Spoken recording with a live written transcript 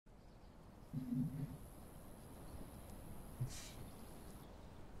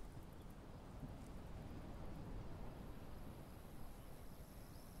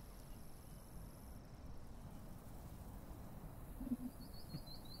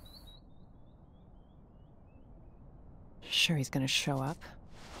sure he's gonna show up?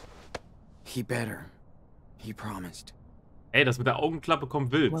 He better. He promised. Ey, das mit der Augenklappe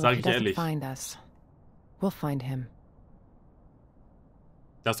kommt wild, Well, sag if he ich doesn't ehrlich. find us, we'll find him.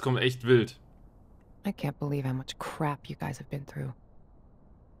 Das kommt echt wild. I can't believe how much crap you guys have been through.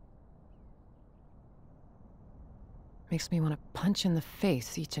 Makes me want to punch in the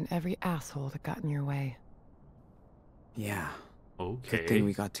face each and every asshole that got in your way. Yeah. Okay. Good thing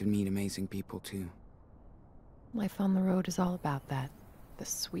we got to meet amazing people too. Life on the road is all about that. The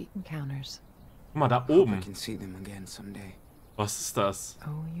sweet encounters. Guck mal, da Hope I oben. can see them again someday. Was ist das?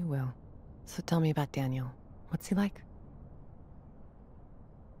 Oh, you will. So tell me about Daniel. What's he like?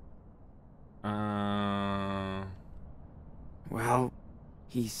 Well,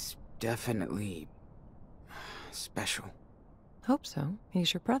 he's definitely special. Hope so.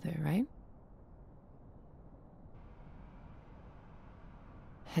 He's your brother, right?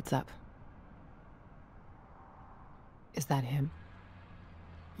 Heads up. Is that him?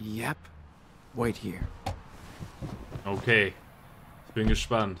 Yep. Wait here. Okay. Ich bin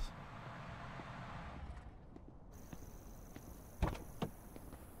gespannt.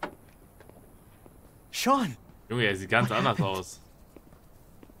 Sean! Junge, er sieht ganz What anders happened? aus.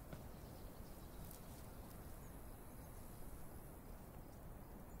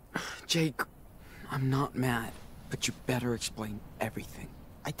 Jake, I'm not mad, but you better explain everything.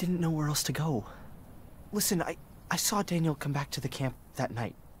 I didn't know where else to go. Listen, I saw Daniel come back to the camp that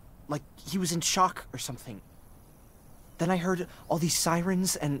night. Like he was in shock or something. Then I heard all these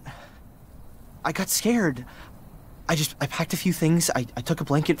sirens and I got scared. I packed a few things, I took a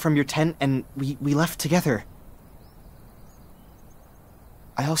blanket from your tent and we left together.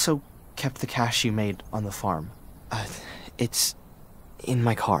 I also kept the cash you made on the farm. It's in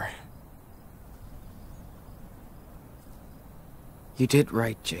my car. You did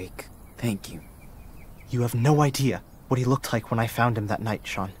right, Jake. Thank you. You have no idea what he looked like when I found him that night,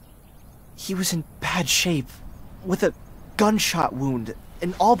 Sean. He was in bad shape, with a gunshot wound,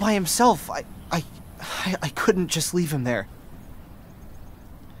 and all by himself. I couldn't just leave him there.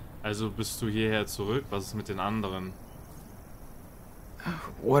 Also bist du hierher zurück? Was ist mit den anderen?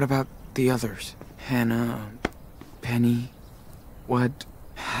 What about the others? Hannah, Penny? What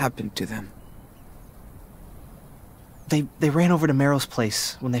happened to them? They ran over to Meryl's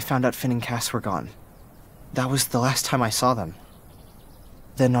place when they found out Finn and Cass were gone. That was the last time I saw them.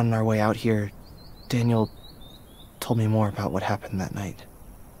 Then on our way out here, Daniel told me more about what happened that night.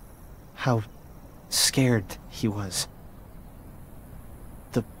 How scared he was.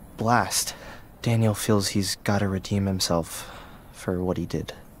 The blast. Daniel feels he's gotta redeem himself for what he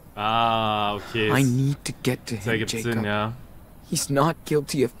did. Ah, okay. I need to get to Das him, ergibt Jacob. Sinn, ja. He's not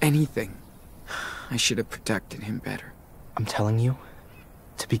guilty of anything. I should have protected him better. I'm telling you,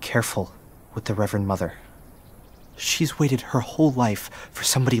 to be careful with the Reverend Mother. She's waited her whole life for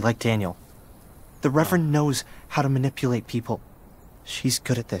somebody like Daniel. The Reverend knows how to manipulate people. She's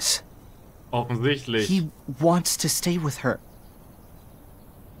good at this. Offensichtlich. He wants to stay with her.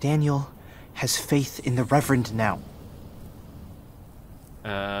 Daniel has faith in the Reverend now.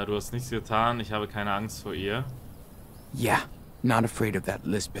 Du hast nichts getan. Ich habe keine Angst vor ihr. Yeah, not afraid of that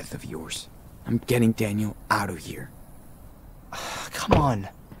Lisbeth of yours. I'm getting Daniel out of here. Come on.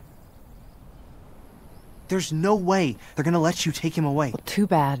 There's no way they're gonna let you take him away. Well, too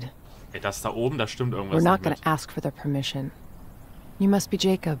bad. Ey, das da oben, da stimmt irgendwas We're not nicht gonna mit. ask for their permission. You must be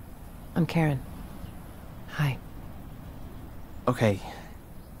Jacob. I'm Karen. Hi. Okay.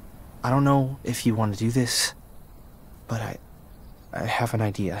 I don't know if you want to do this, but I have an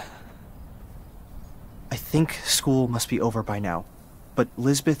idea. I think school must be over by now, but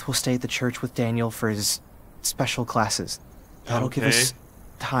Lisbeth will stay at the church with Daniel for his special classes. That'll give us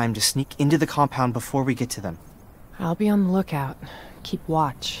time to sneak into the compound before we get to them. I'll be on the lookout. Keep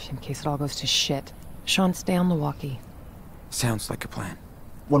watch in case it all goes to shit. Sean, stay on the walkie. Sounds like a plan.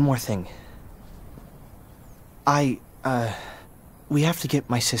 One more thing. We have to get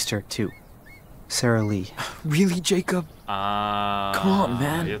my sister, too. Sarah Lee. Really, Jacob? Ah, Come on,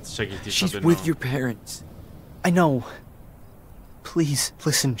 man. Jetzt check ich die She's Verbindung. with your parents. I know. Please,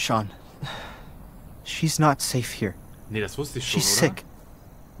 listen, Sean. She's not safe here. Nee, das wusste ich schon, She's oder? sick.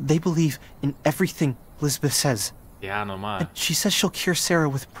 They believe in everything Lisbeth says. Ja, normal. And she says she'll cure Sarah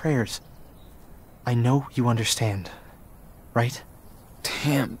with prayers. I know you understand, right?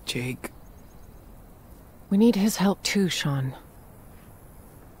 Damn, Jake. We need his help too, Sean.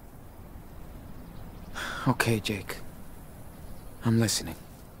 Okay, Jake. I'm listening.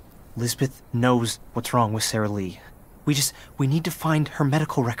 Lisbeth knows what's wrong with Sarah Lee. We need to find her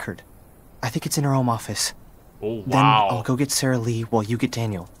medical record. I think it's in her home office. Oh, Then I'll wow. go get Sarah Lee while you get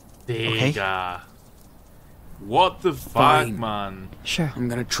Daniel. Okay? Digga. What the fuck, Fine. Mann? Sure. I'm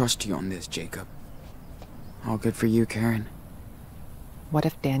gonna trust you on this, Jacob. All good for you, Karen. What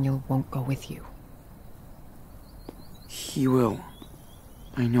if Daniel won't go with you? He will.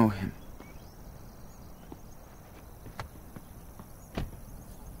 I know him.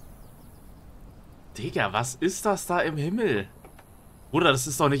 Digga, was ist das da im Himmel? Bruder, das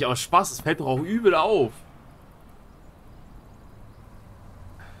ist doch nicht aus Spaß. Das fällt doch auch übel auf.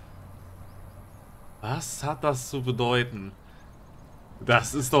 Was hat das zu bedeuten?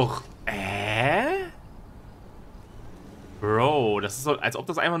 Das ist doch... Bro, das ist so, als ob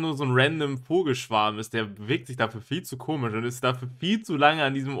das einfach nur so ein random Vogelschwarm ist. Der bewegt sich dafür viel zu komisch und ist dafür viel zu lange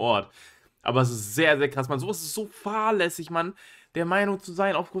an diesem Ort. Aber es ist sehr, sehr krass, man. Sowas ist so fahrlässig, man. Der Meinung zu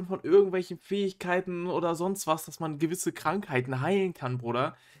sein, aufgrund von irgendwelchen Fähigkeiten oder sonst was, dass man gewisse Krankheiten heilen kann,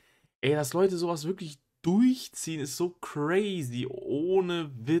 Bruder. Ey, dass Leute sowas wirklich durchziehen, ist so crazy. Ohne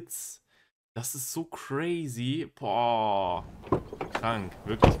Witz. Das ist so crazy. Boah. Krank,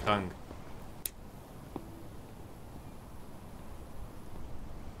 wirklich krank.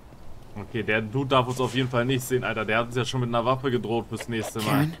 Okay, der Dude darf uns auf jeden Fall nicht sehen, Alter. Der hat uns ja schon mit einer Waffe gedroht fürs nächste Mal.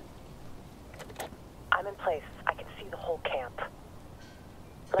 Karen? I'm in place. I can see the whole camp.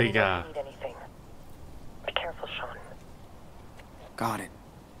 Let me know Digga. if you need anything. Be careful, Sean. Got it.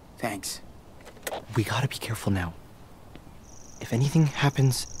 Thanks. We gotta be careful now. If anything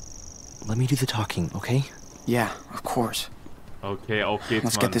happens, let me do the talking, okay? Yeah, of course. Okay, auf geht's,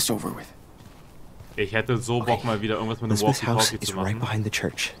 Let's Mann. get this over with. Ich hätte so Bock, Okay. mal wieder irgendwas mit einem Elizabeth's house Walkie-Talkie is zu right machen. behind the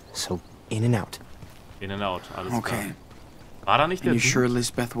church, so in and out. In and out, alles Okay. klar. War da nicht der Are you Dude? sure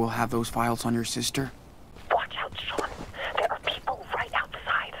Lisbeth will have those files on your sister? Watch out, Sean. There are people right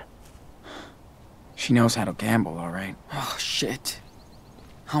outside. She knows how to gamble, all right. Oh, shit.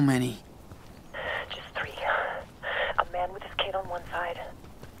 How many? Just 3. A man with his kid on one side,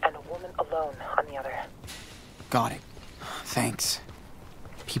 and a woman alone on the other. Got it. Thanks.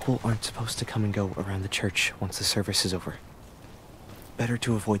 People aren't supposed to come and go around the church once the service is over. Better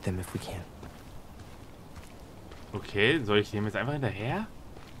to avoid them if we can. Okay, soll ich dem jetzt einfach hinterher?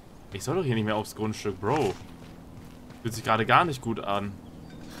 Ich soll doch hier nicht mehr aufs Grundstück, Bro. Fühlt sich gerade gar nicht gut an.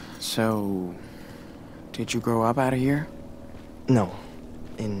 So, did you grow up out of here? No,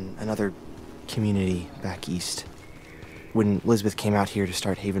 in another community back east. When Elizabeth came out here to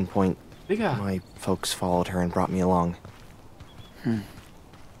start Haven Point, Digga. my folks followed her and brought me along.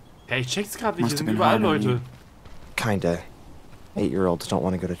 Ja, ich check's gerade nicht. Hier Must sind have been überall hard on Leute. you. Kinda. 8-year-olds don't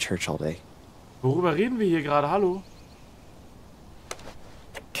want to go to church all day. Worüber reden wir hier gerade? Hallo?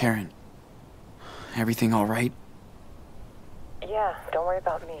 Karen, everything all right? Yeah, don't worry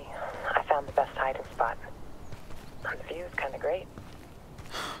about me. I found the best hiding spot. The view is kind of great.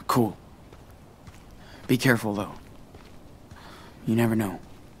 Cool. Be careful, though. You never know.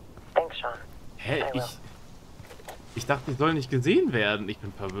 Thanks, Sean. Hä? I will. Ich dachte, ich soll nicht gesehen werden. Ich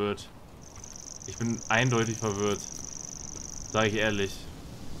bin verwirrt. Ich bin eindeutig verwirrt. Sag ich ehrlich.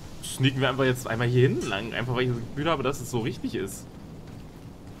 Sneaken wir einfach jetzt einmal hier hinten lang. Einfach weil ich das Gefühl habe, dass es so richtig ist.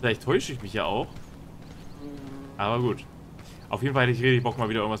 Vielleicht täusche ich mich ja auch. Aber gut. Auf jeden Fall hätte ich richtig Bock, mal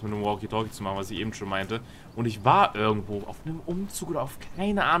wieder irgendwas mit einem Walkie-Talkie zu machen, was ich eben schon meinte. Und ich war irgendwo auf einem Umzug oder auf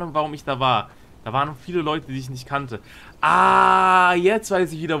keine Ahnung, warum ich da war. Da waren viele Leute, die ich nicht kannte. Ah, jetzt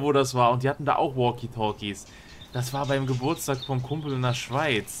weiß ich wieder, wo das war. Und die hatten da auch Walkie-Talkies. Das war beim Geburtstag vom Kumpel in der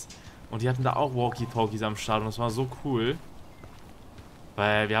Schweiz. Und die hatten da auch Walkie-Talkies am Start. Und das war so cool.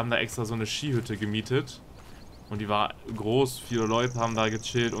 Weil wir haben da extra so eine Skihütte gemietet. Und die war groß, viele Leute haben da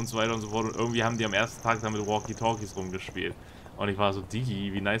gechillt und so weiter und so fort. Und irgendwie haben die am ersten Tag da mit Walkie-Talkies rumgespielt. Und ich war so,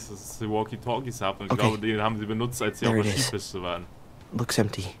 Digi, wie nice, dass ihr Walkie-Talkies habt. Und ich Okay. glaube, den haben sie benutzt, als sie auf There der it is. Skipiste waren. Looks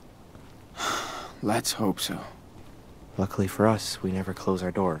empty. Let's hope so. Luckily for us, we never close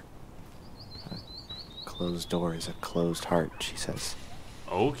our door. A closed door is a closed heart, she says.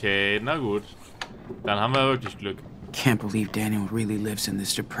 Okay, na gut. Dann haben wir wirklich Glück. Can't believe Daniel really lives in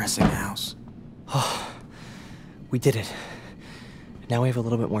this depressing house. We did it. Now we have a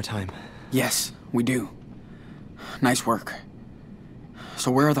little bit more time. Yes, we do. Nice work. So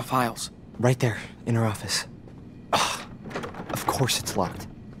where are the files? Right there, in her office. Ugh, of course it's locked.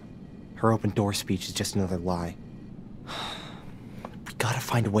 Her open door speech is just another lie. We gotta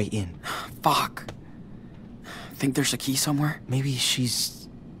find a way in. Fuck. Think there's a key somewhere? Maybe she's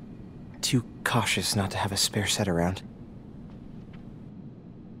too cautious not to have a spare set around.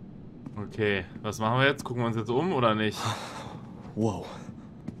 Okay, was machen wir jetzt? Gucken wir uns jetzt um oder nicht? Whoa.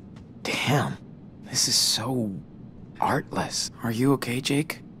 Damn. This is so artless. Are you okay,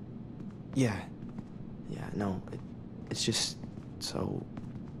 Jake? Yeah. Yeah, no, it's just so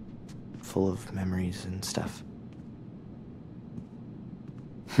full of memories and stuff.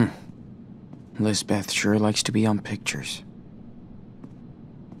 Lisbeth sure likes to be on pictures.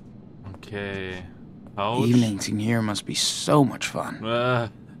 Okay. Couch. Evenings in here must be so much fun.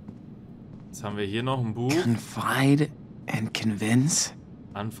 Jetzt haben wir hier noch ein Buch. Confide and convince?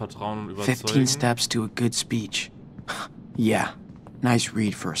 Anvertrauen und 15 überzeugen. steps to a good speech. Yeah, nice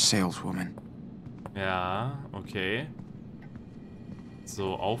read for a saleswoman. Ja, okay.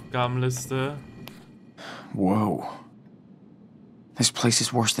 So, Aufgabenliste. Whoa. This place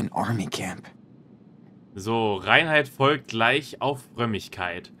is worse than army camp. So, Reinheit folgt gleich auf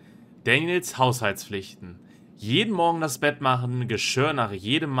Frömmigkeit. Daniels Haushaltspflichten. Jeden Morgen das Bett machen, Geschirr nach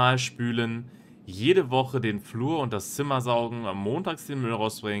jedem Mal spülen, jede Woche den Flur und das Zimmer saugen, am Montags den Müll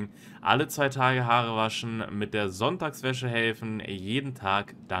rausbringen, alle 2 Tage Haare waschen, mit der Sonntagswäsche helfen, jeden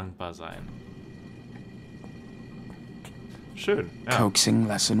Tag dankbar sein. Schön, ja. Coaxing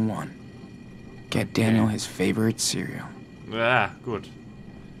lesson 1. Get Daniel his favorite cereal. Ja, gut.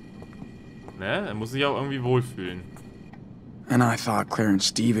 Ne, er muss sich auch irgendwie wohlfühlen. And I thought Claire and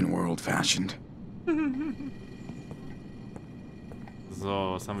Steven were old-fashioned.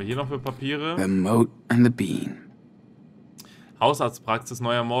 So, was haben wir hier noch für Papiere? The moat and the bean. Hausarztpraxis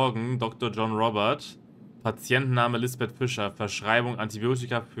Neuer Morgen, Dr. John Robert. Patientenname Lisbeth Fischer. Verschreibung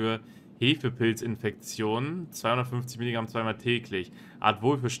Antibiotika für Hefepilzinfektionen. 250 Milligramm zweimal täglich. Art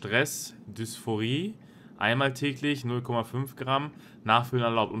wohl für Stress, Dysphorie. Einmal täglich 0,5 Gramm. Nachfüllen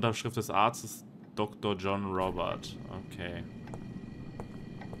erlaubt. Unterschrift des Arztes Dr. John Robert. Okay.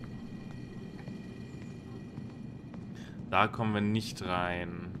 Da kommen wir nicht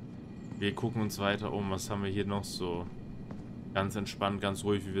rein. Wir gucken uns weiter um. Was haben wir hier noch so? Ganz entspannt, ganz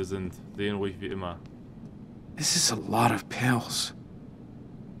ruhig, wie wir sind. Sehen ruhig wie immer. This is a lot of pills.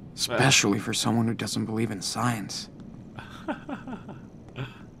 Especially for someone who doesn't believe in science.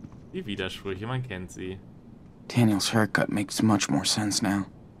 Die Widersprüche, man kennt sie. Daniel's haircut makes much more sense now.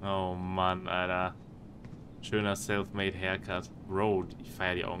 Oh Mann, Alter. Schöner Self-Made Haircut. Road. Ich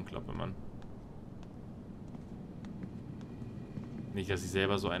feiere die Augenklappe, Mann. Nicht, dass ich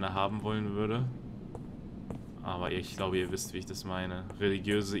selber so eine haben wollen würde. Aber ich glaube, ihr wisst, wie ich das meine.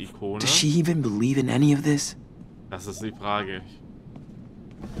 Religiöse Ikone. Does she even believe in any of this? Das ist die Frage.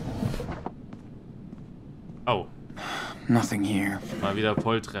 Oh. Nothing here. Mal wieder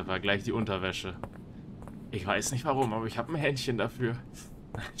Volltreffer. Gleich die Unterwäsche. Ich weiß nicht warum, aber ich habe ein Händchen dafür.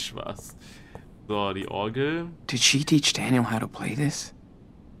 Nein, Spaß. So, die Orgel. Did she teach Daniel how to play this?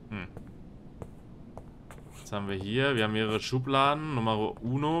 Was haben wir hier? Wir haben mehrere Schubladen. Nummer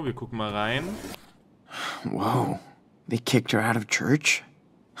 1. Wir gucken mal rein. Whoa. They kicked her out of church?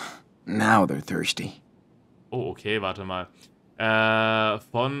 Now they're thirsty. Oh, okay, warte mal.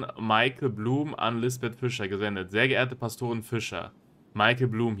 Von Michael Bloom an Lisbeth Fischer gesendet. Sehr geehrte Pastorin Fischer. Michael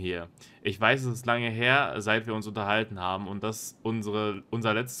Bloom hier. Ich weiß, es ist lange her, seit wir uns unterhalten haben und dass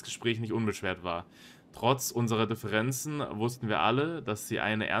unser letztes Gespräch nicht unbeschwert war. Trotz unserer Differenzen wussten wir alle, dass sie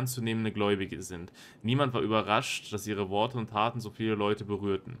eine ernstzunehmende Gläubige sind. Niemand war überrascht, dass ihre Worte und Taten so viele Leute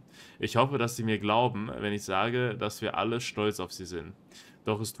berührten. Ich hoffe, dass sie mir glauben, wenn ich sage, dass wir alle stolz auf sie sind.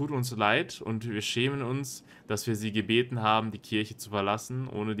 Doch es tut uns leid und wir schämen uns, dass wir sie gebeten haben, die Kirche zu verlassen,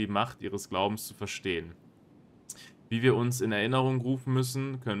 ohne die Macht ihres Glaubens zu verstehen. Wie wir uns in Erinnerung rufen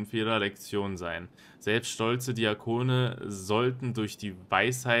müssen, können Fehler Lektionen sein. Selbst stolze Diakone sollten durch die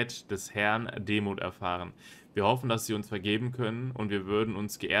Weisheit des Herrn Demut erfahren. Wir hoffen, dass sie uns vergeben können und wir würden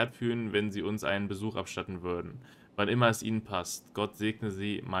uns geehrt fühlen, wenn sie uns einen Besuch abstatten würden. Wann immer es ihnen passt. Gott segne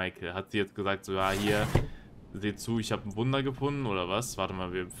sie, Michael. Hat sie jetzt gesagt, so ja, hier, seht zu, ich habe ein Wunder gefunden oder was? Warte mal,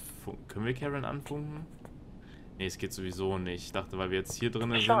 können wir Karen anfunken? Nee, es geht sowieso nicht. Ich dachte, weil wir jetzt hier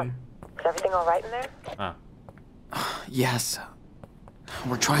drinnen Sean, sind. is everything all right in there? Ah. Yes.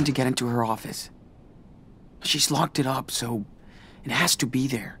 We're trying to get into her office. She's locked it up, so it has to be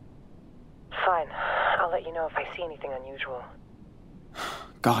there. Fine. I'll let you know if I see anything unusual.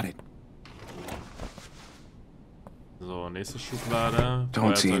 Got it. So, nächste Schublade.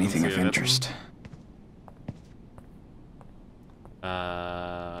 Don't see Feuerzeug und anything of Zigaretten. interest.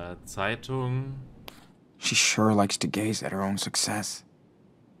 Zeitung. She sure likes to gaze at her own success.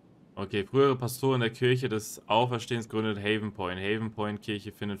 Okay, frühere Pastorin der Kirche des Auferstehens gründet Haven Point. Haven Point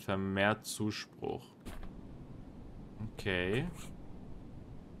Kirche findet vermehrt Zuspruch. Okay.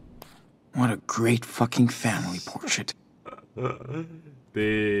 What a great fucking family portrait.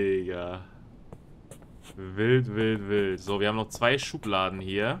 Digga. Wild, wild, wild. So, wir haben noch 2 Schubladen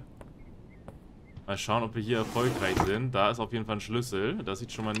hier. Mal schauen, ob wir hier erfolgreich sind. Da ist auf jeden Fall ein Schlüssel. Das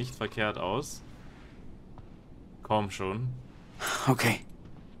sieht schon mal nicht verkehrt aus. Komm schon. Okay.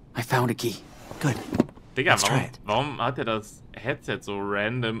 I found a key. Good. Digga, Let's try it. warum hat er das Headset so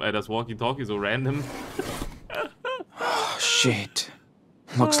random, das Walkie-Talkie so random? Oh, shit.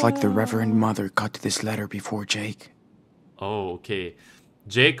 Looks like the Reverend Mother got to this letter before Jake. Oh, okay.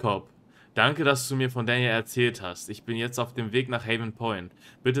 Jacob, danke, dass du mir von Daniel erzählt hast. Ich bin jetzt auf dem Weg nach Haven Point.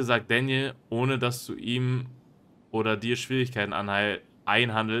 Bitte sag Daniel, ohne dass du ihm oder dir Schwierigkeiten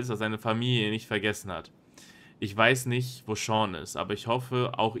einhandelst, dass seine Familie ihn nicht vergessen hat. Ich weiß nicht, wo Sean ist, aber ich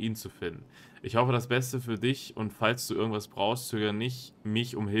hoffe, auch ihn zu finden. Ich hoffe das Beste für dich und falls du irgendwas brauchst, zögere nicht,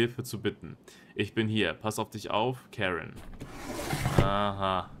 mich um Hilfe zu bitten. Ich bin hier. Pass auf dich auf, Karen.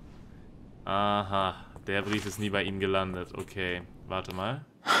 Aha. Aha. Der Brief ist nie bei ihm gelandet. Okay, warte mal.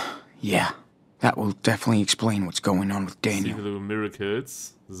 Yeah, that will definitely explain what's going on with Daniel. Secret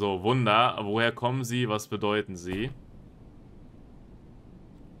Miracles. So, Wunder. Woher kommen sie? Was bedeuten sie?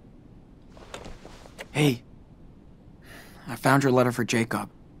 Hey, I found your letter for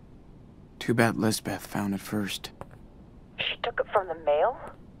Jacob. Too bad Lisbeth found it first. She took it from the mail?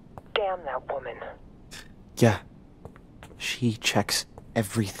 Damn that woman. Yeah. She checks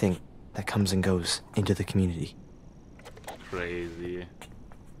everything that comes and goes into the community. Crazy.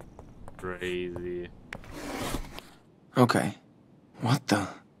 Crazy. Okay. What the?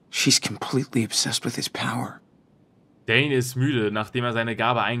 She's completely obsessed with his power. Dane ist müde, nachdem er seine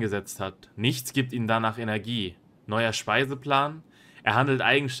Gabe eingesetzt hat. Nichts gibt ihm danach Energie. Neuer Speiseplan? Er handelt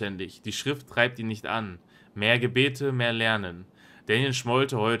eigenständig. Die Schrift treibt ihn nicht an. Mehr Gebete, mehr Lernen. Daniel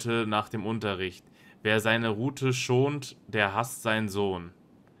schmollte heute nach dem Unterricht. Wer seine Route schont, der hasst seinen Sohn.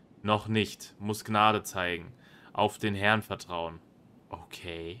 Noch nicht. Muss Gnade zeigen. Auf den Herrn vertrauen.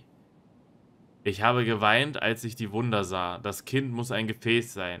 Okay. Ich habe geweint, als ich die Wunder sah. Das Kind muss ein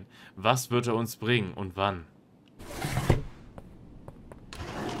Gefäß sein. Was wird er uns bringen und wann?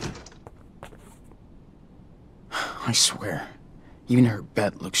 I swear, even her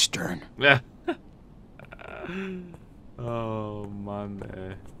bed looks stern. Oh Mann,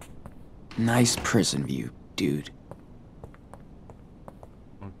 ey. Nice prison view, dude.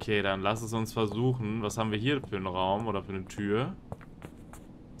 Okay, dann lass es uns versuchen. Was haben wir hier für einen Raum oder für eine Tür?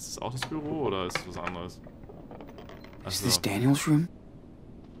 Ist das auch das Büro oder ist das was anderes? Is this Daniel's room?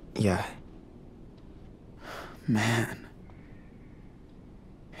 Yeah. Man.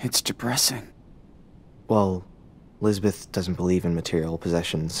 It's depressing. Well, Lisbeth doesn't believe in material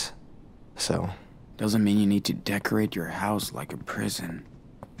possessions, so... Doesn't mean you need to decorate your house like a prison.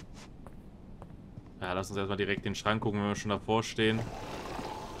 Ja, lass uns erstmal direkt den Schrank gucken, wenn wir schon davor stehen.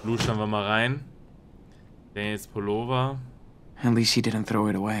 Luschern wir mal rein. Daniels Pullover. At least he didn't throw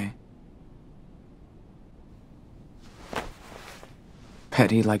it away.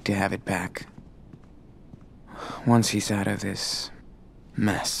 Bet he'd like to have it back. Once he's out of this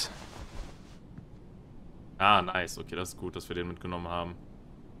mess. Ah, nice. Okay, das ist gut, dass wir den mitgenommen haben.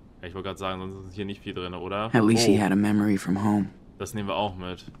 Ja, ich wollte gerade sagen, sonst ist hier nicht viel drin, oder? At least he had a memory from home. Das nehmen wir auch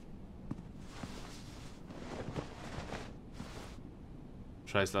mit.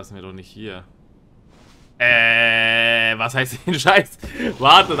 Scheiß lassen wir doch nicht hier. Was heißt den Scheiß?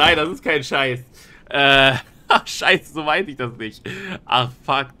 Warte, nein, das ist kein Scheiß. Ach, Scheiße, so meinte ich das nicht. Ach,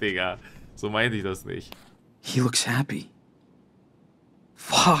 fuck, Digga. So meinte ich das nicht. He looks happy.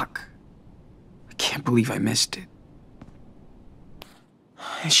 Fuck. I can't believe I missed it.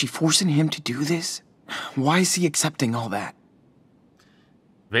 Is she forcing him to do this? Why is he accepting all that?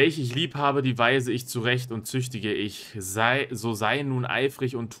 Welche ich lieb habe, die weise ich zurecht und züchtige ich. So sei nun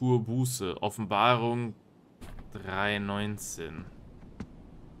eifrig und tue Buße. Offenbarung 3,19.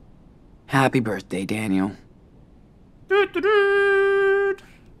 Happy birthday, Daniel.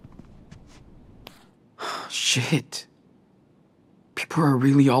 Shit. People are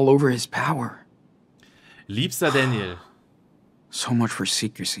really all over his power. Liebster Daniel. So much for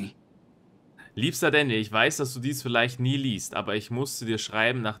secrecy. Liebster Daniel, ich weiß, dass du dies vielleicht nie liest, aber ich musste dir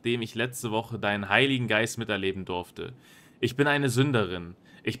schreiben, nachdem ich letzte Woche deinen Heiligen Geist miterleben durfte. Ich bin eine Sünderin.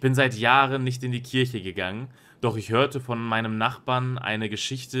 Ich bin seit Jahren nicht in die Kirche gegangen, doch ich hörte von meinem Nachbarn eine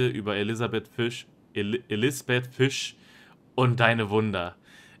Geschichte über Elisabeth Fish und deine Wunder.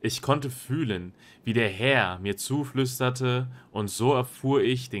 Ich konnte fühlen, wie der Herr mir zuflüsterte, und so erfuhr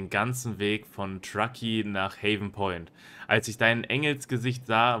ich den ganzen Weg von Truckee nach Haven Point. Als ich dein Engelsgesicht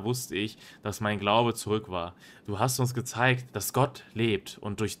sah, wusste ich, dass mein Glaube zurück war. Du hast uns gezeigt, dass Gott lebt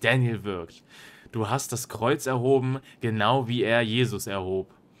und durch Daniel wirkt. Du hast das Kreuz erhoben, genau wie er Jesus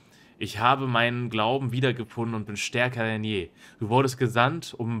erhob. Ich habe meinen Glauben wiedergefunden und bin stärker denn je. Du wurdest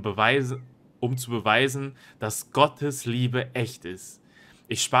gesandt, um zu beweisen, dass Gottes Liebe echt ist.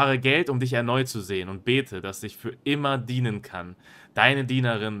 Ich spare Geld, um dich erneut zu sehen und bete, dass ich für immer dienen kann. Deine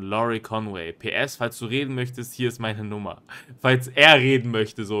Dienerin Laurie Conway. PS, falls du reden möchtest, hier ist meine Nummer. Falls er reden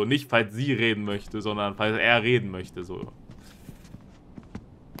möchte, so. Nicht falls sie reden möchte, sondern falls er reden möchte, so.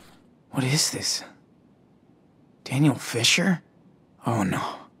 What is this? Daniel Fisher? Oh no.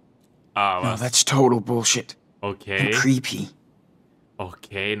 Ah, No, was? that's total bullshit. Okay. And creepy.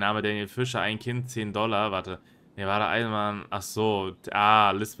 Okay, Name Daniel Fischer, ein Kind, $10. Warte. Ne, war da einmal. Ach so.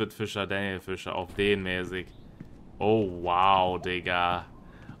 Lisbeth Fischer, Daniel Fischer. Auf den mäßig. Oh, wow, Digga.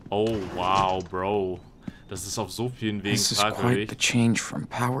 Oh, wow, Bro. Das ist auf so vielen Wegen This is quite the fragwürdig. change from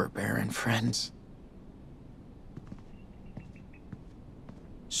Power Bear and Friends.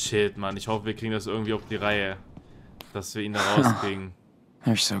 Shit, Mann. Ich hoffe, wir kriegen das irgendwie auf die Reihe. Dass wir ihn da rauskriegen.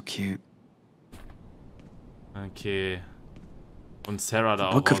 They're so cute. Okay. Und Sarah da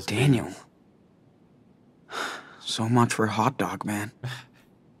auch Book of rauskriegen. Daniel. So much for Hot Dog Man.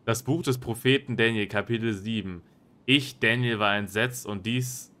 Das Buch des Propheten Daniel, Kapitel 7. Ich, Daniel, war entsetzt und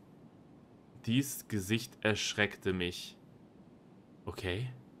dies Gesicht erschreckte mich. Okay.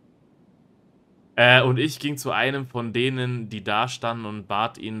 Und ich ging zu einem von denen, die da standen und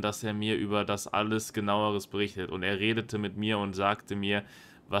bat ihn, dass er mir über das alles Genaueres berichtet. Und er redete mit mir und sagte mir,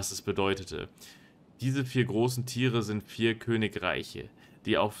 was es bedeutete. Diese 4 großen Tiere sind 4 Königreiche,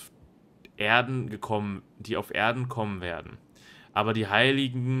 die auf Erden kommen werden. Aber die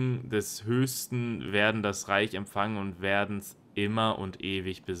Heiligen des Höchsten werden das Reich empfangen und werden es immer und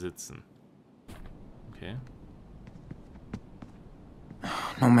ewig besitzen. Okay.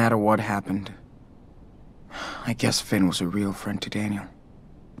 No matter what happened, I guess Finn was a real friend to Daniel.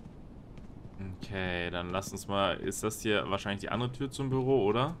 Okay, dann lass uns mal... Ist das hier wahrscheinlich die andere Tür zum Büro,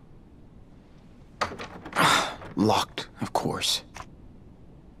 oder? Locked, of course.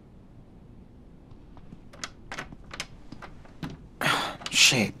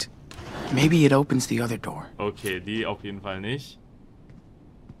 Shit. Maybe it opens the other door. Okay, die auf jeden Fall nicht.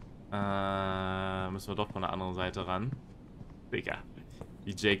 Müssen wir doch von der anderen Seite ran. Digga.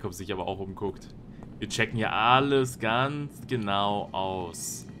 Wie Jacob sich aber auch umguckt. Wir checken hier alles ganz genau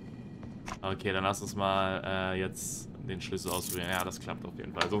aus. Okay, dann lass uns mal jetzt den Schlüssel ausprobieren. Ja, das klappt auf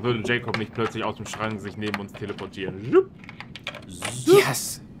jeden Fall. So würde Jacob nicht plötzlich aus dem Schrank sich neben uns teleportieren. Zup. Zup.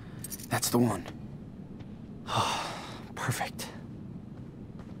 Yes, that's the one. Perfect.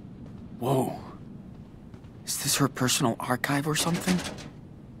 Whoa. Is this her personal archive or something?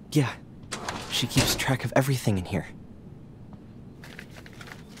 Yeah. She keeps track of everything in here.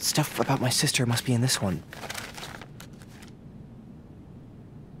 Stuff about my sister must be in this one.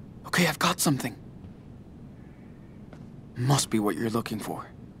 Okay, I've got something. Must be what you're looking for.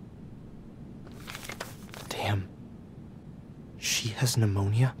 Damn. She has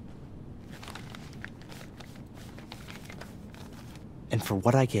pneumonia? And for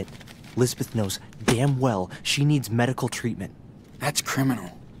what I get, Lisbeth knows damn well she needs medical treatment. That's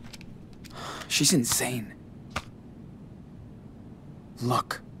criminal. She's insane.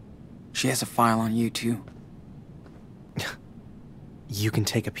 Look, she has a file on you too. You can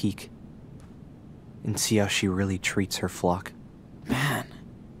take a peek and see how she really treats her flock. Man,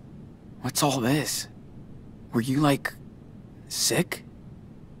 what's all this? Were you, like, sick?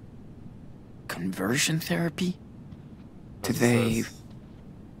 Conversion therapy? Did they...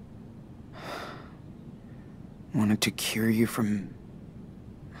 wanted to cure you from...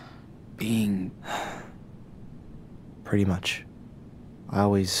 being... Pretty much. I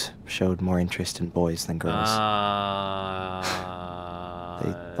always showed more interest in boys than girls.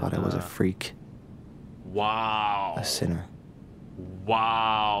 They thought I was a freak. Wow. A sinner.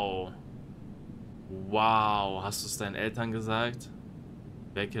 Wow. Wow. Hast du es deinen Eltern gesagt?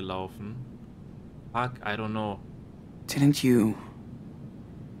 Weggelaufen. Fuck, I don't know. Didn't you...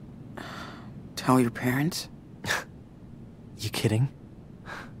 tell your parents? You kidding?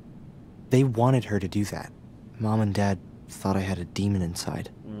 They wanted her to do that. Mom and Dad thought I had a demon inside.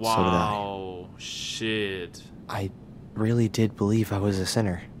 Wow. So did I. Shit. I really did believe I was a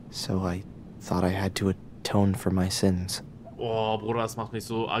sinner, so I thought I had to atone for my sins. Oh, Bruder, das macht mich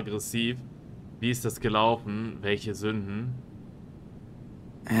so aggressiv. Wie ist das gelaufen? Welche Sünden?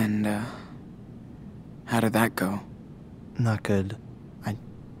 And, how did that go? Not good. I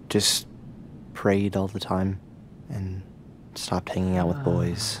just prayed all the time and stopped hanging out with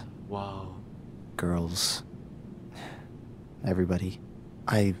boys, Wow. girls, everybody.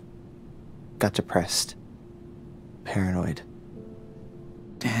 I got depressed, paranoid.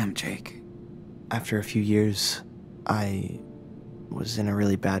 Damn, Jake. After a few years, I was in a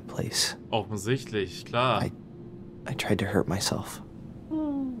really bad place. Offensichtlich, klar. I tried to hurt myself.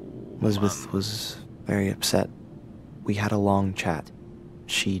 Elizabeth was very upset. We had a long chat.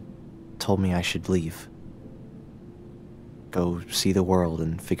 She told me I should leave. Go see the world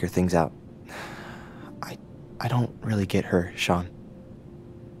and figure things out. I don't really get her, Sean.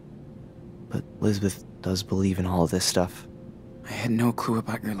 But Elizabeth does believe in all of this stuff. I had no clue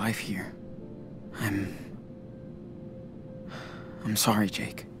about your life here. I'm sorry,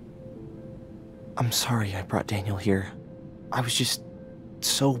 Jake. I'm sorry I brought Daniel here. I was just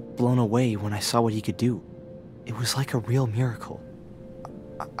so blown away when I saw what he could do. It was like a real miracle.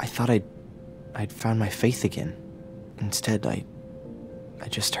 I thought I'd found my faith again. Instead, I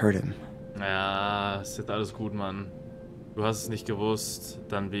just hurt him. Ja, ist jetzt alles gut, Mann. Du hast es nicht gewusst,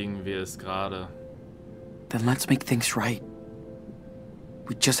 dann biegen wir es gerade. Then let's make things right.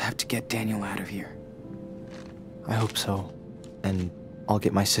 We just have to get Daniel out of here. I hope so. And I'll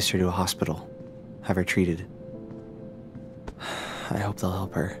get my sister to a hospital. Have her treated. I hope they'll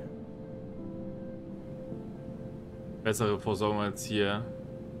help her. Bessere Versorgung als hier.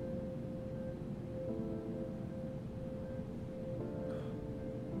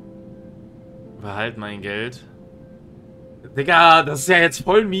 Behalt mein Geld. Digga, das ist ja jetzt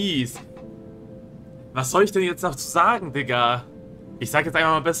voll mies. Was soll ich denn jetzt noch zu sagen, Digga? Ich sag jetzt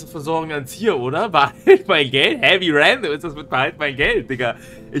einfach mal bessere Versorgung als hier, oder? Behalt mein Geld? Hä, wie random ist das mit behalt mein Geld, Digga?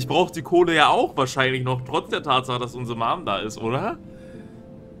 Ich brauche die Kohle ja auch wahrscheinlich noch, trotz der Tatsache, dass unsere Mom da ist, oder?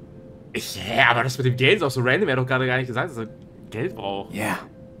 Ja, aber das mit dem Geld ist auch so random. Er hat doch gerade gar nicht gesagt, dass er Geld braucht. Yeah.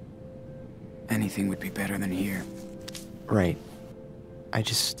 Anything would be better than here. Right. I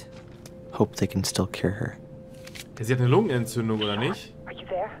just hope they can still cure her. Sie hat eine Lungenentzündung, oder nicht? Are you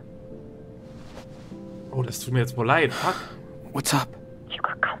there? Oh, das tut mir jetzt voll leid. Fuck. What's up? You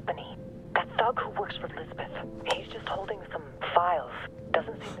got company. That thug who works for Elizabeth. He's just holding some files.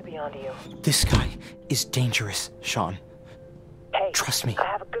 Doesn't seem to be onto you. This guy is dangerous, Sean. Hey, Trust me. I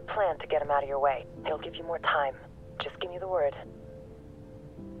have a good plan to get him out of your way. He'll give you more time. Just give me the word.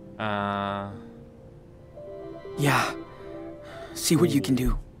 Yeah. See what you can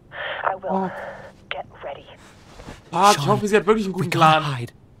do. I will. Get ready. Fuck, ich hoffe, sie hat wirklich einen We guten gotta Plan.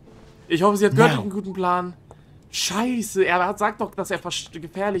 hide. Ich hoffe, sie hat wirklich Now. einen guten Plan. Scheiße, er sagt doch, dass er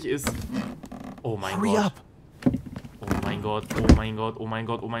gefährlich ist. Oh mein Hurry Gott. up. Oh mein Gott, oh mein Gott, oh mein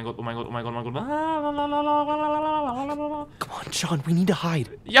Gott, oh mein Gott, oh mein Gott, oh mein Gott, oh mein Gott. Come on, Sean, we need to hide.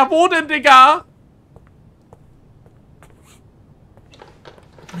 Ja, wo denn, Digga?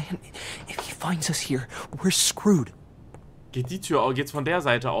 Man, if he finds us here, we're screwed. Geht die Tür auf? Geht's von der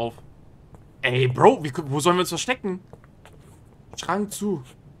Seite auf? Ey, Bro, wo sollen wir uns verstecken? Schrank zu.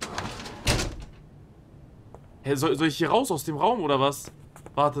 Hey, soll ich hier raus aus dem Raum oder was?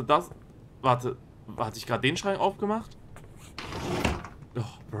 Warte, Warte, hatte ich gerade den Schrank aufgemacht? Oh,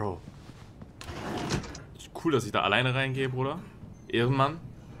 Bro. Ist cool, dass ich da alleine reingehe, Bruder. Ehrenmann.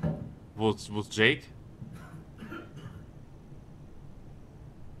 Wo ist Jake?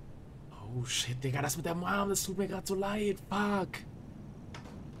 Oh shit, Digga, das mit der Mom, das tut mir gerade so leid. Fuck.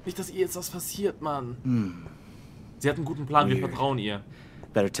 Nicht, dass ihr jetzt was passiert, Mann. Sie hat einen guten Plan, wir vertrauen ihr.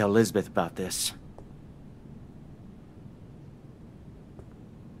 Better tell Elizabeth about this.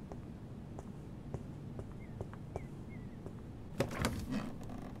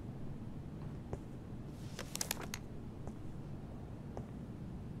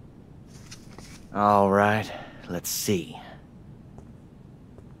 All right, let's see.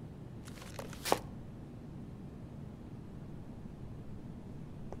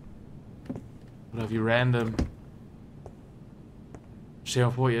 Oder wie random. Stell dir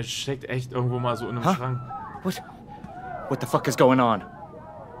mal vor, ihr steckt echt irgendwo mal so in einem Schrank. What the fuck is going on?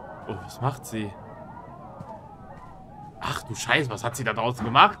 Oh, was macht sie? Ach du Scheiße, was hat sie da draußen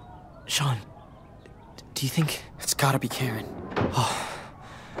gemacht? Sean, do you think It's gotta be Karen.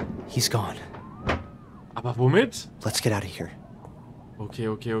 he's gone? Aber womit? Let's get out of here.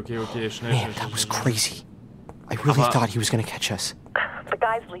 Okay, schnell, Man, that was crazy. I really Aber- thought he was gonna catch us. The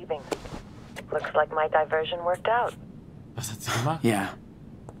guy's leaving. Looks like my diversion worked out. Was hat sie gemacht? Yeah.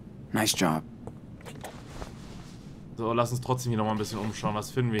 Nice job. So, lass uns trotzdem hier noch mal ein bisschen umschauen. Was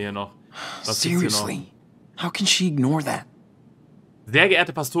finden wir hier noch? Was gibt's hier noch? Seriously? How can she ignore that? Sehr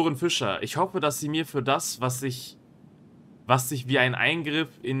geehrte Pastorin Fischer, ich hoffe, dass Sie mir für das, was sich wie ein Eingriff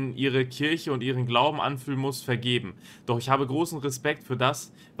in Ihre Kirche und Ihren Glauben anfühlen muss, vergeben. Doch ich habe großen Respekt für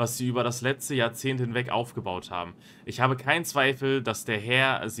das, was Sie über das letzte Jahrzehnt hinweg aufgebaut haben. Ich habe keinen Zweifel, dass der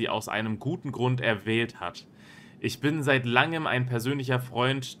Herr Sie aus einem guten Grund erwählt hat. Ich bin seit langem ein persönlicher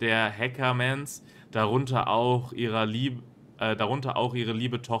Freund der Hackermans, darunter auch ihre liebe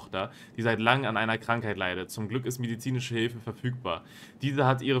Tochter, die seit langem an einer Krankheit leidet. Zum Glück ist medizinische Hilfe verfügbar. Diese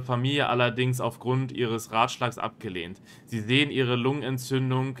hat ihre Familie allerdings aufgrund ihres Ratschlags abgelehnt. Sie sehen ihre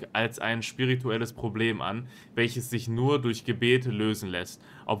Lungenentzündung als ein spirituelles Problem an, welches sich nur durch Gebete lösen lässt.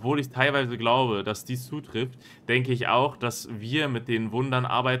 Obwohl ich teilweise glaube, dass dies zutrifft, denke ich auch, dass wir mit den Wundern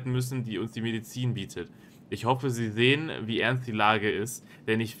arbeiten müssen, die uns die Medizin bietet. Ich hoffe, Sie sehen, wie ernst die Lage ist,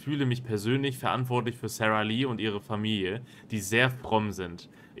 denn ich fühle mich persönlich verantwortlich für Sarah Lee und ihre Familie, die sehr fromm sind.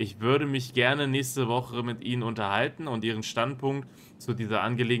 Ich würde mich gerne nächste Woche mit Ihnen unterhalten und Ihren Standpunkt zu dieser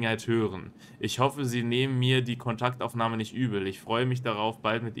Angelegenheit hören. Ich hoffe, Sie nehmen mir die Kontaktaufnahme nicht übel. Ich freue mich darauf,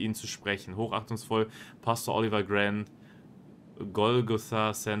 bald mit Ihnen zu sprechen. Hochachtungsvoll, Pastor Oliver Grant,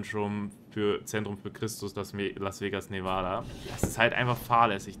 Golgotha Zentrum für Christus, Las Vegas, Nevada. Das ist halt einfach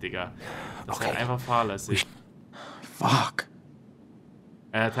fahrlässig, Digga. Das ist halt einfach fahrlässig. Fuck.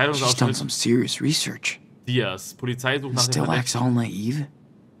 She's done Teilungsausschnitt. some serious research. Diaz. Polizei sucht nach dem Still acts all naive.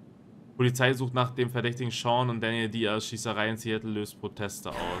 Polizei sucht nach dem Verdächtigen Sean und Daniel Diaz. Schießerei in Seattle löst Proteste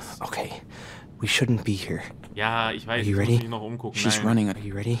aus. Okay, we shouldn't be here. Ja, ich weiß, Are you ich muss ready? mich noch umgucken. She's Nein, running Are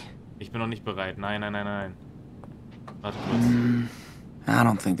you ready? ich bin noch nicht bereit. Nein, nein, nein, nein. Warte kurz. I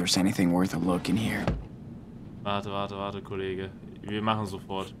don't think there's anything worth a look in here. Warte, Kollege. Wir machen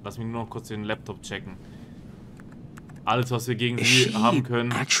sofort. Lass mich nur noch kurz den Laptop checken. Alles, was wir gegen Is Sie she haben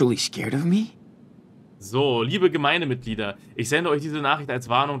können. actually scared of me? So, liebe Gemeindemitglieder, ich sende euch diese Nachricht als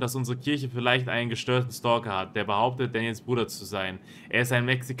Warnung, dass unsere Kirche vielleicht einen gestörten Stalker hat, der behauptet, Daniels Bruder zu sein. Er ist ein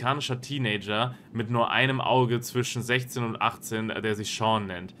mexikanischer Teenager mit nur einem Auge zwischen 16 und 18, der sich Sean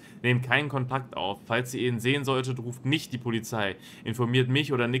nennt. Nehmt keinen Kontakt auf. Falls ihr ihn sehen solltet, ruft nicht die Polizei. Informiert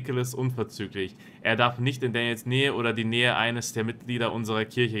mich oder Nicholas unverzüglich. Er darf nicht in Daniels Nähe oder die Nähe eines der Mitglieder unserer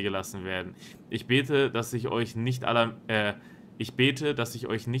Kirche gelassen werden. Ich bete, dass ich euch nicht alarmiert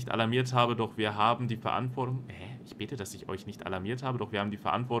habe, doch wir haben die Verantwortung. Ich bete, dass ich euch nicht alarmiert habe, doch wir haben die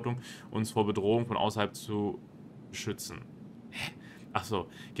Verantwortung, uns vor Bedrohung von außerhalb zu schützen. Achso.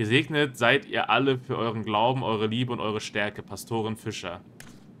 Gesegnet seid ihr alle für euren Glauben, eure Liebe und eure Stärke, Pastorin Fischer.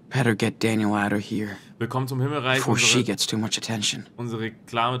 Better get Daniel out of here Willkommen zum Himmelreich. before she gets too much attention. Unsere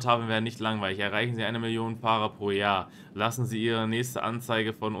Reklametafeln werden nicht langweilig. Erreichen Sie 1 Million Fahrer pro Jahr. Lassen Sie Ihre nächste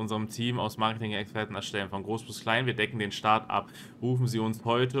Anzeige von unserem Team aus Marketing-Experten erstellen. Von groß bis klein, wir decken den Start ab. Rufen Sie uns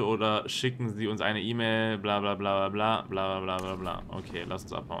heute oder schicken Sie uns eine E-Mail, bla bla bla bla bla bla bla bla. Okay, lass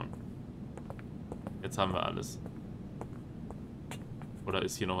uns abhauen. Jetzt haben wir alles. Oder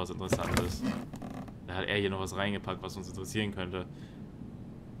ist hier noch was Interessantes? Da hat er hier noch was reingepackt, was uns interessieren könnte.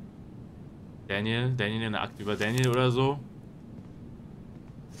 Daniel, eine Akte über Daniel oder so.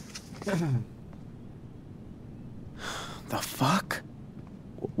 The fuck?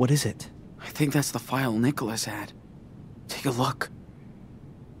 What is it? I think that's the file Nicholas had. Take a look.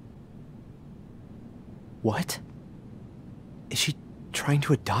 What? Is she trying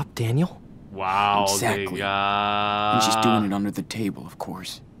to adopt Daniel? Wow, Exactly. Digga. And she's doing it under the table, of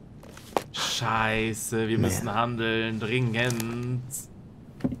course. Scheiße, wir müssen handeln, dringend.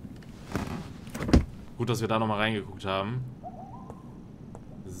 Gut, dass wir da nochmal reingeguckt haben.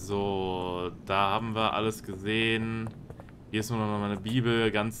 So, da haben wir alles gesehen. Hier ist nur noch mal eine Bibel,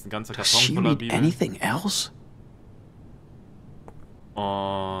 ein ganzer Does Karton she voller read Bibeln. anything else?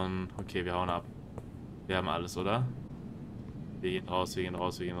 Und, okay, wir hauen ab. Wir haben alles, oder? Wir gehen raus, wir gehen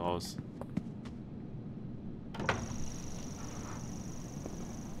raus, wir gehen raus.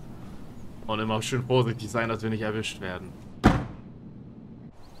 Und immer schön vorsichtig sein, dass wir nicht erwischt werden.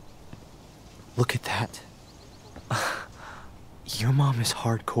 Look at that. Your mom is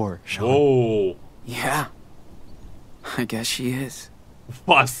hardcore, Sean. Oh, Yeah. I guess she is.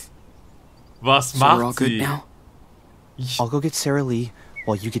 was? Was So we're all macht good sie? now? I'll go get Sarah Lee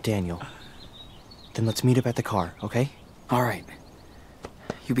while you get Daniel. Then let's meet up at the car, okay? All right.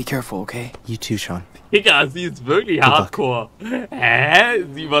 You be careful, okay? You too, Sean. Digga, sie ist wirklich Good luck. hardcore. Hä?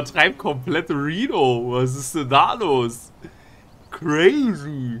 Sie übertreibt komplett Reno. Was ist denn da los?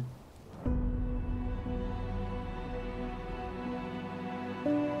 Crazy.